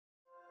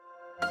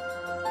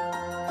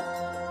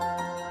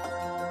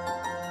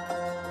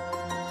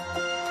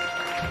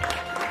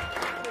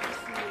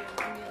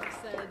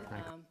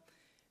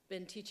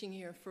teaching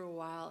here for a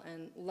while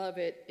and love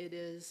it. It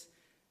is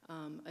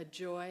a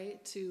joy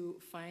to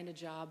find a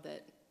job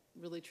that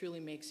really truly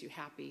makes you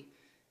happy.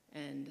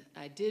 And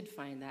I did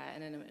find that,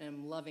 and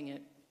I'm loving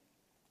it.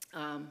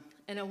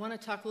 And I want to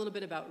talk a little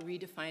bit about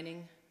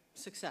redefining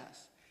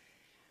success.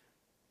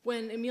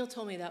 When Emil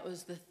told me that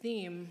was the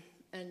theme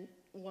and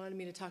wanted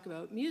me to talk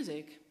about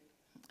music,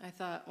 I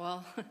thought,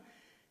 well,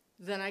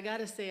 then I got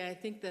to say, I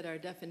think that our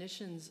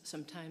definitions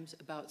sometimes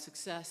about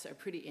success are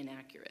pretty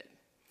inaccurate.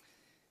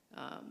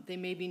 They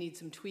maybe need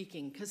some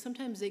tweaking, because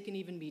sometimes they can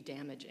even be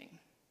damaging.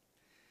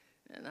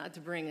 And not to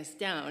bring us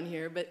down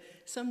here, but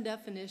some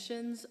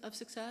definitions of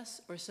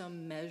success or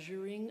some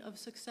measuring of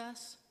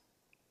success,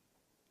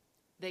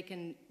 they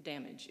can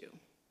damage you.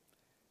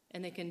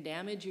 And they can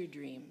damage your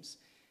dreams.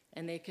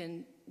 And they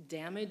can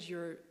damage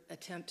your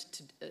attempt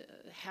to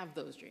have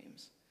those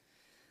dreams.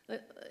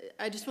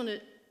 I just want to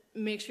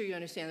make sure you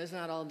understand this is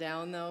not all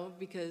down, though,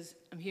 because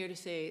I'm here to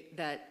say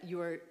that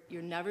you're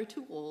never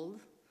too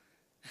old.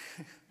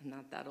 I'm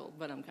not that old,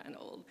 but I'm kind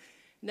of old.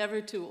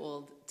 Never too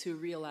old to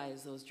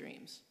realize those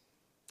dreams.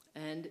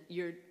 And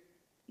you're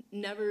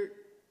never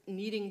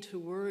needing to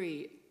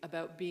worry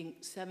about being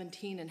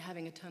 17 and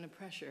having a ton of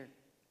pressure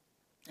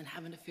and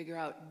having to figure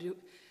out,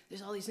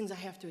 there's all these things I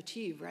have to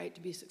achieve, right,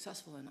 to be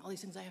successful, and all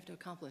these things I have to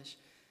accomplish.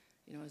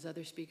 You know, as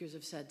other speakers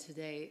have said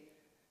today,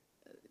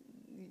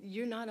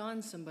 you're not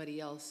on somebody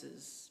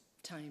else's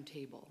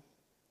timetable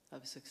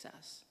of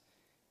success.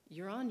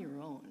 You're on your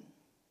own.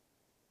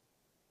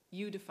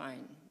 You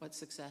define what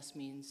success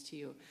means to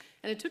you.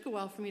 And it took a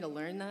while for me to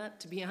learn that,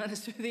 to be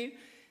honest with you,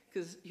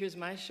 because here's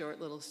my short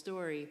little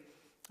story.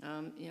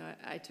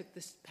 I took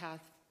this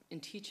path in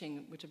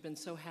teaching, which I've been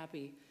so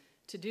happy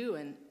to do,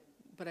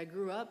 but I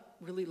grew up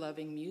really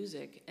loving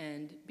music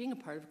and being a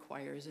part of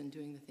choirs and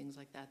doing the things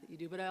like that you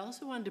do. But I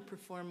also wanted to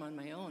perform on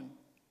my own.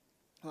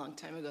 A long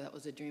time ago, that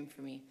was a dream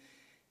for me.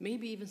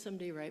 Maybe even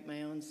someday write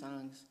my own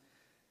songs.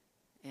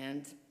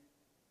 And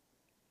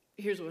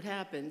here's what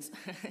happens.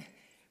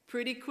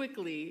 Pretty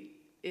quickly,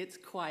 it's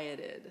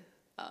quieted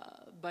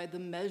by the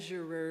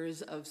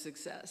measurers of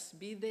success,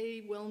 be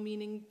they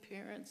well-meaning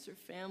parents or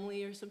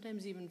family or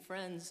sometimes even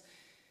friends.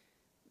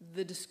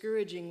 The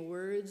discouraging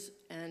words,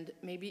 and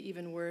maybe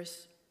even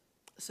worse,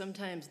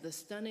 sometimes the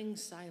stunning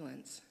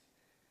silence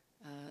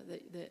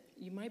that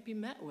you might be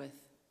met with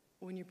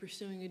when you're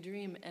pursuing a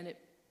dream. And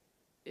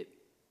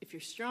if you're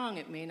strong,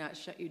 it may not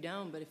shut you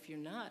down, but if you're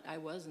not, I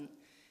wasn't,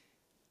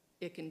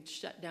 it can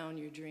shut down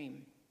your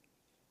dream.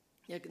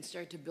 It can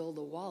start to build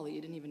a wall that you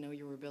didn't even know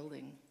you were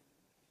building,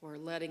 or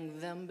letting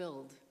them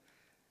build.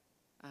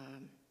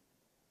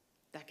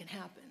 That can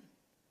happen.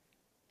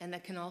 And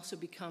that can also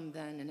become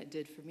then, and it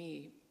did for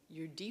me,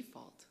 your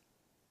default.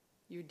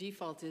 Your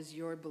default is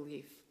your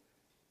belief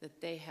that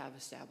they have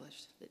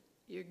established, that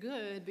you're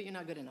good, but you're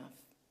not good enough.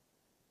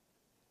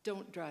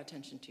 Don't draw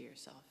attention to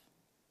yourself.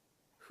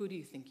 Who do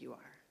you think you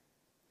are?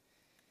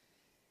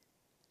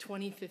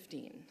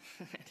 2015.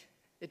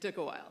 It took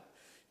a while.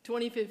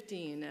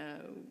 2015,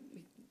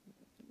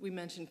 we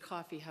mentioned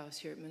Coffee House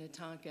here at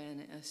Minnetonka,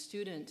 and a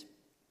student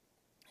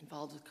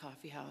involved with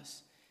Coffee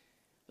House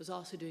was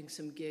also doing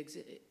some gigs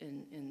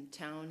in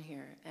town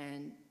here,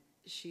 and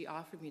she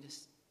offered me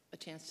a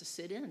chance to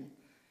sit in.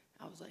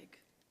 I was like,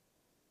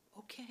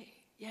 okay,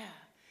 yeah.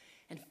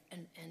 And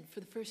for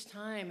the first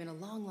time in a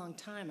long, long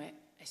time,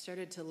 I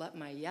started to let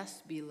my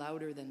yes be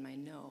louder than my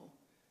no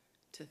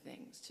to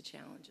things, to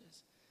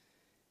challenges.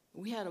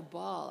 We had a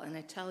ball, and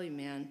I tell you,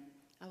 man,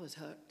 I was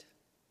hooked.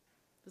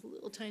 It was a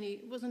little tiny,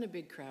 it wasn't a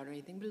big crowd or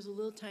anything, but it was a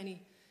little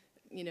tiny,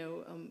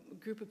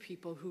 group of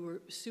people who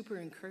were super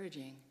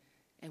encouraging.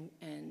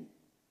 And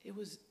it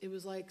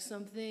was like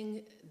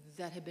something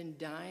that had been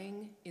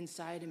dying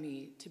inside of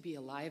me to be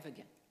alive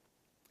again.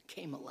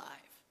 Came alive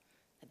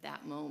at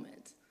that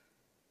moment.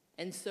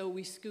 And so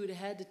we scoot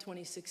ahead to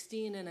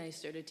 2016, and I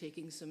started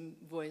taking some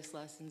voice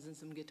lessons and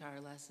some guitar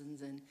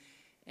lessons, and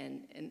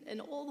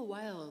all the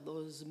while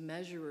those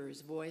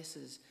measurers'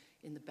 voices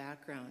in the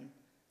background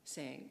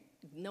saying,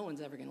 no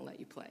one's ever going to let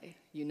you play.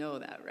 You know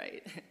that,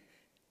 right?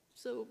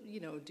 So,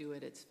 do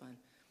it, it's fun.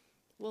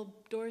 Well,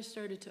 doors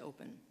started to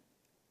open.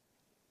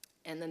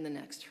 And then the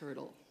next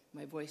hurdle,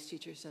 my voice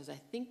teacher says, I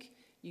think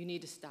you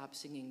need to stop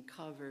singing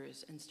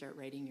covers and start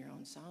writing your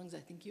own songs. I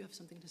think you have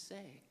something to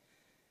say.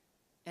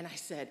 And I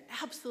said,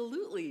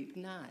 absolutely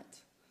not.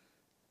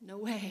 No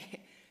way.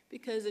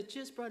 Because it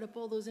just brought up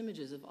all those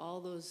images of all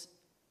those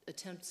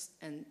attempts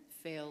and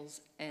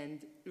fails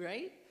and,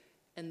 right?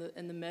 And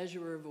the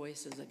measurer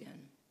voices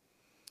again.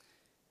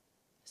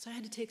 So I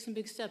had to take some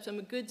big steps. I'm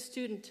a good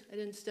student. I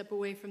didn't step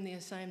away from the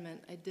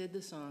assignment. I did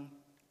the song.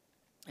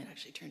 It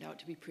actually turned out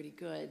to be pretty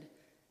good.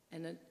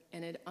 And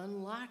it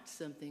unlocked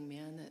something,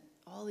 man, that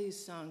all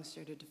these songs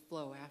started to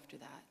flow after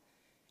that.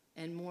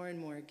 And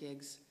more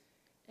gigs.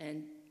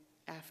 And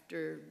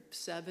after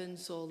 7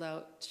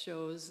 sold-out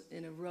shows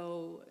in a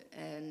row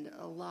and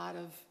a lot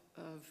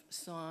of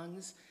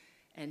songs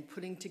and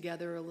putting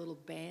together a little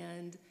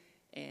band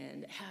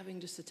and having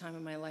just the time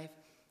of my life,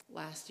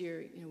 last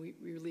year,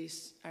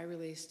 I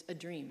released A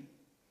Dream.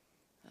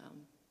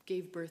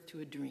 gave birth to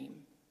a dream.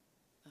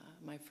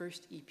 My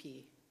first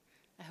EP.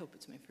 I hope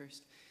it's my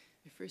first.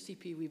 My first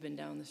EP, we've been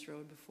down this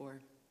road before,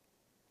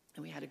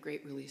 and we had a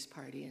great release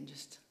party and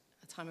just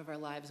a time of our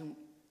lives, and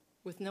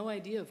with no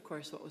idea, of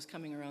course, what was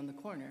coming around the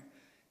corner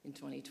in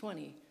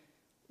 2020,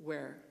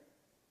 where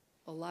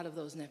a lot of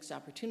those next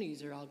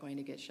opportunities are all going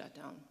to get shut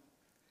down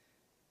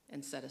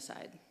and set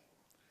aside.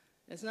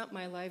 It's not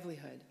my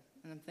livelihood,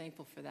 and I'm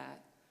thankful for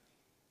that.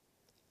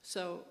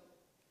 So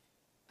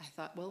I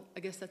thought, well, I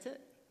guess that's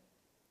it.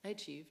 I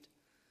achieved.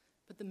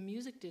 But the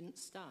music didn't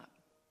stop.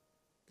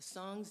 The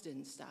songs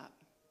didn't stop.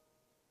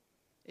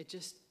 They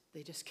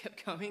just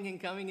kept coming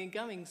and coming and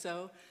coming.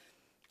 So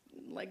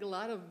like a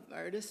lot of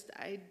artists,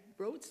 I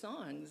wrote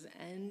songs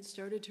and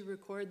started to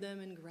record them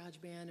in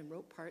GarageBand and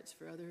wrote parts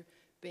for other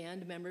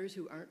band members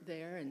who aren't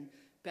there and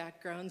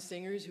background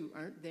singers who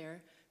aren't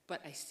there.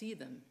 But I see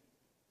them.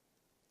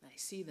 I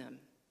see them.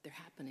 They're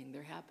happening.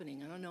 They're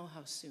happening. I don't know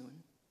how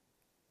soon.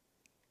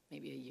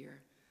 Maybe a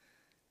year.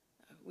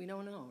 We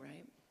don't know,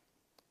 right?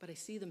 But I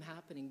see them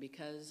happening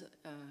because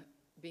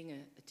being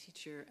a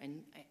teacher,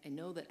 and I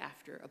know that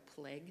after a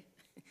plague,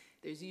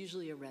 there's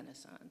usually a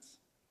renaissance.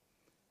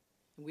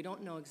 And we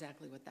don't know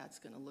exactly what that's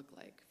going to look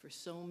like for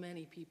so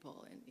many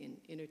people in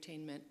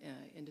entertainment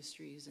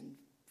industries and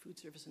food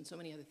service and so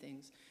many other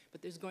things.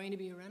 But there's going to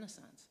be a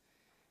renaissance.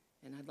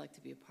 And I'd like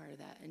to be a part of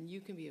that. And you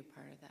can be a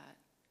part of that.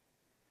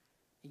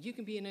 And you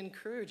can be an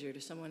encourager to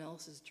someone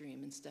else's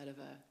dream instead of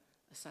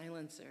a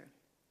silencer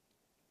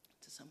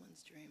to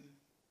someone's dream.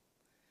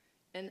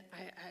 And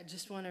I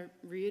just want to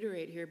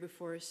reiterate here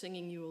before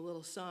singing you a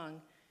little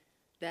song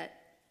that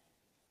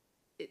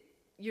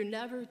you're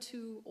never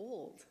too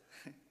old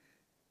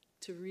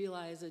to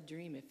realize a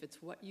dream. If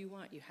it's what you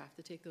want, you have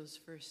to take those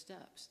first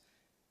steps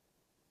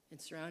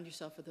and surround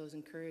yourself with those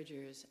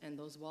encouragers, and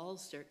those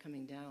walls start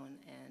coming down,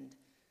 and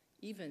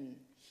even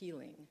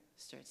healing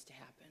starts to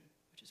happen,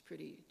 which is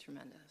pretty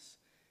tremendous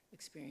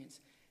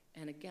experience.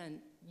 And again,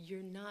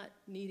 you're not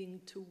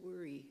needing to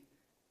worry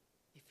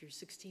if you're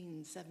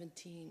 16,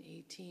 17,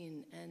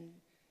 18, and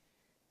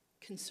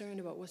concerned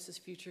about what's this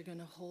future going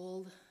to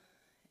hold,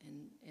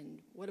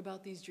 and what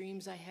about these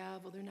dreams I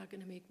have? Well, they're not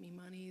going to make me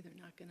money. They're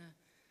not going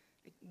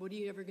to, what are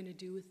you ever going to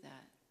do with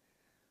that?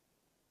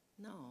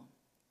 No.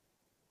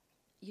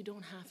 You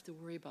don't have to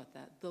worry about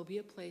that. There'll be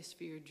a place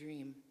for your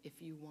dream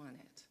if you want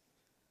it.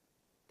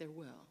 There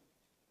will.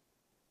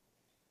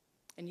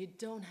 And you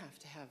don't have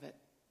to have it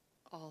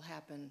all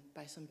happen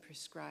by some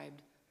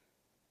prescribed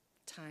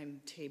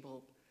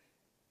timetable.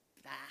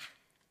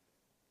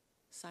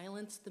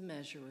 Silence the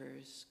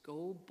measurers.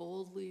 Go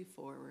boldly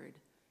forward.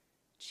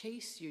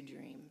 Chase your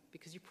dream,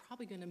 because you're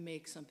probably going to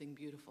make something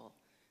beautiful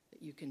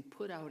that you can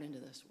put out into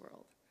this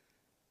world,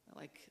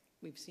 like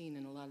we've seen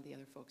in a lot of the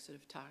other folks that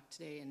have talked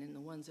today and in the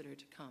ones that are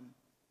to come.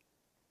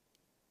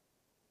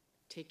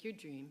 Take your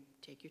dream,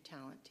 take your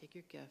talent, take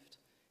your gift,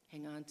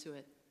 hang on to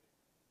it,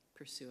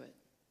 pursue it.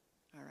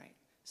 All right.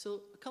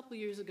 So a couple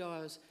years ago,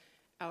 I was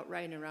out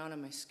riding around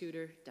on my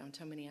scooter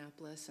downtown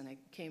Minneapolis, and I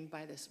came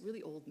by this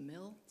really old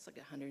mill. It's like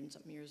 100 and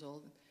something years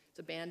old. It's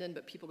abandoned,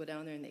 but people go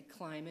down there and they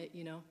climb it,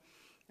 you know.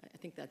 I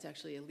think that's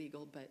actually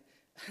illegal, but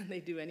they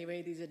do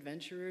anyway, these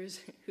adventurers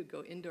who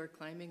go indoor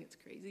climbing. It's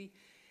crazy.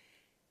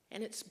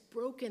 And it's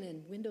broken,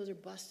 and windows are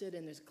busted,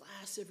 and there's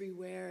glass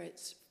everywhere.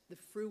 It's the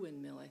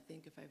Fruin Mill, I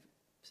think, if I've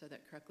said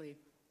that correctly.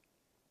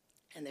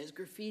 And there's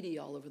graffiti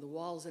all over the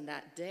walls, and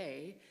that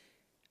day,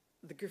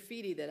 the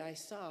graffiti that I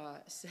saw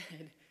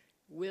said,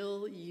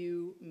 "Will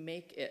you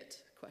make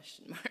it?" ?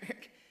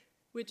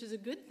 Which is a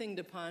good thing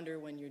to ponder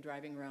when you're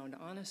driving around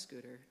on a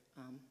scooter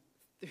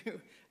through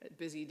a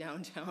busy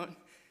downtown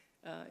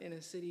in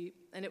a city.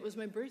 And it was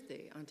my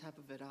birthday on top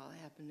of it all. It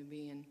happened to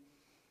be, and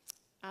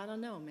I don't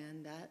know,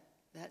 man,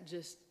 that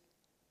just,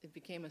 it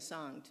became a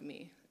song to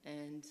me.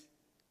 And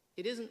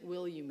it isn't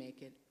will you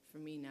make it. For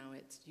me now,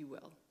 it's you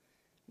will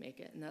make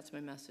it. And that's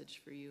my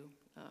message for you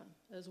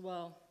as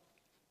well.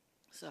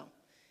 So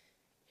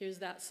here's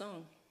that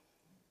song.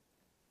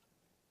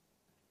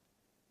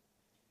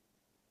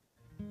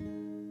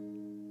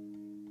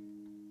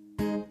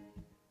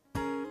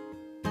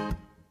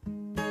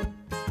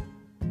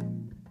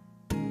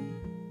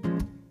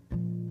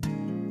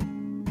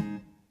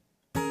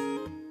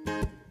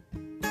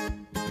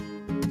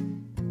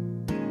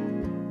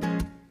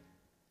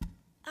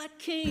 I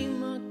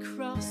came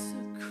across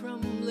a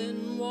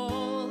crumbling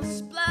wall, a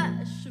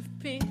splash of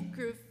pink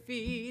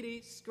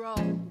graffiti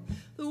scrawled.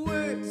 The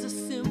words a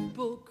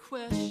simple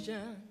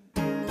question.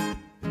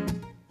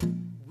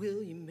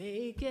 Will you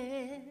make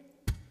it?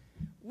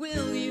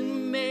 Will you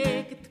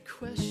make it? The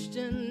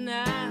question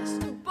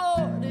asked of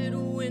boarded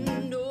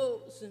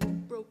windows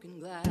and broken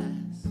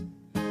glass.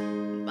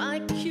 My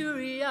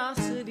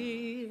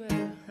curiosity,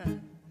 well,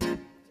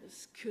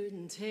 just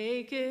couldn't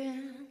take it.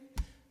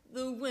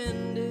 The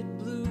wind, it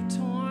blew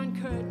torn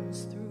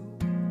curtains through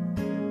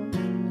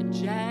a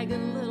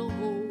jagged little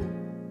hole.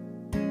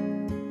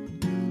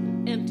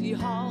 Empty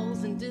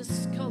halls and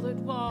discolored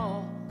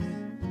walls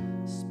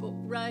spoke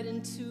right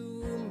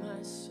into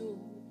my soul.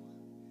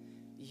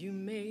 You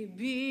may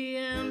be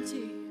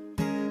empty,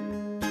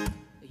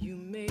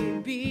 may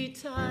be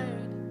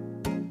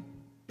tired,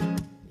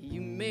 you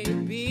may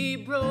be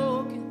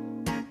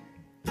broken,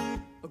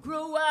 or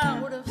grow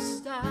out of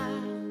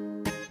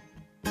style,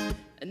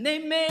 and they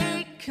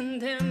may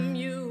condemn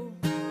you,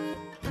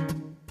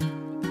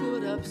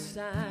 put up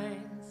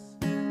signs,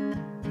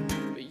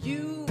 but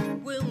you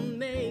will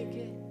make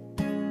it.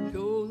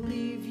 Go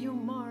leave your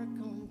mark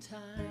on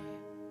time.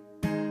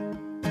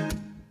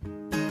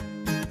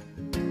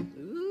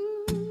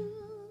 Ooh,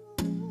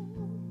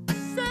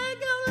 say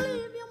go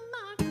leave your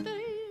mark,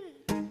 baby.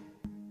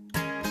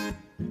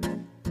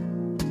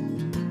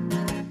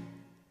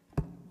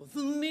 Well,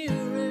 the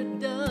mirror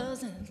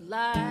doesn't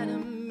lie to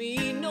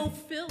me, no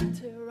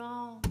filter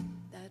on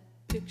that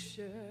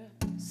picture.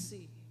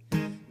 See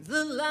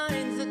the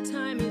lines that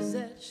time is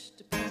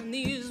etched upon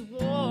these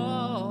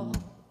walls.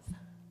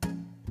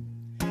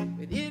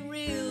 But it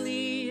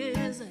really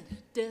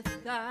isn't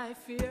death I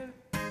fear.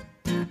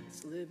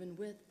 It's living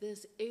with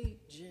this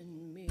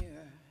aging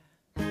mirror.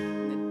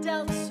 And the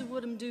doubts of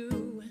what I'm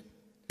doing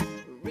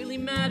really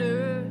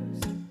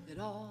matters at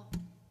all.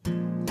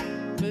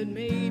 But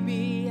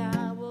maybe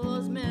I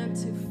was meant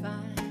to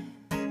find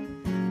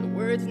the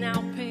words now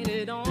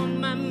painted on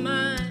my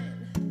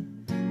mind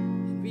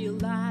and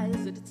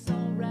realize that it's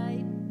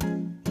alright,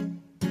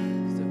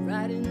 'cause the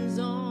writing's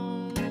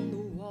on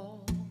the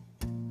wall.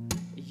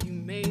 You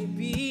may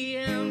be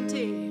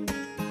empty,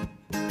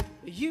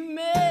 you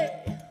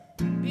may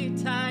be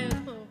tired,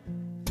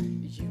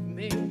 you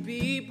may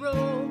be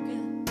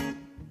broken,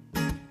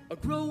 or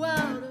grow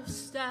out of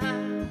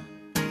style.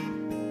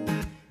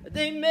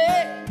 They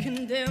may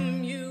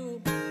condemn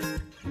you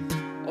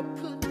or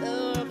put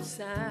up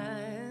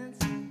signs,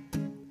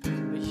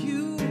 but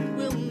you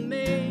will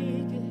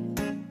make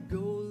it.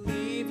 Go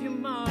leave your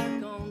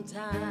mark on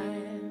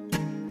time.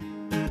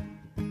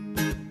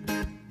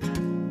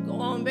 Go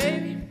on,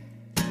 baby.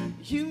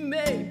 You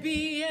may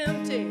be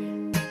empty,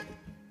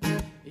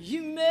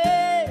 you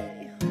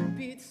may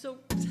be so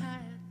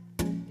tired,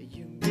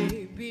 you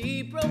may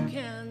be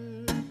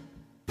broken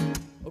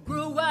or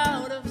grow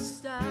out of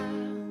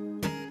style,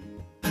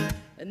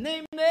 and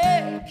they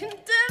may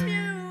condemn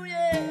you,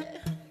 yeah,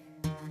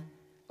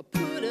 or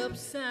put up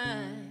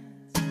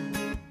signs,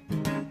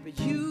 but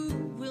you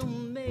will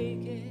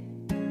make it.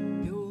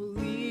 You'll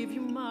leave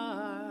your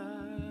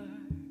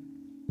mark.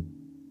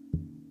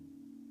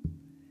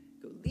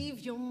 Go leave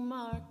your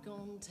mark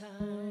on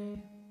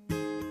time.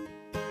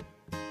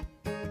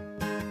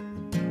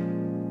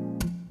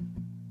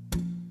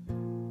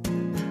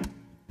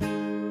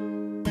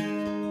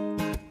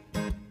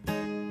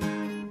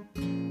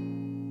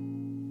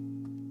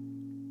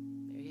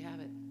 There you have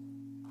it.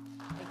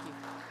 Thank you.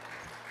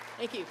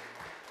 Thank you.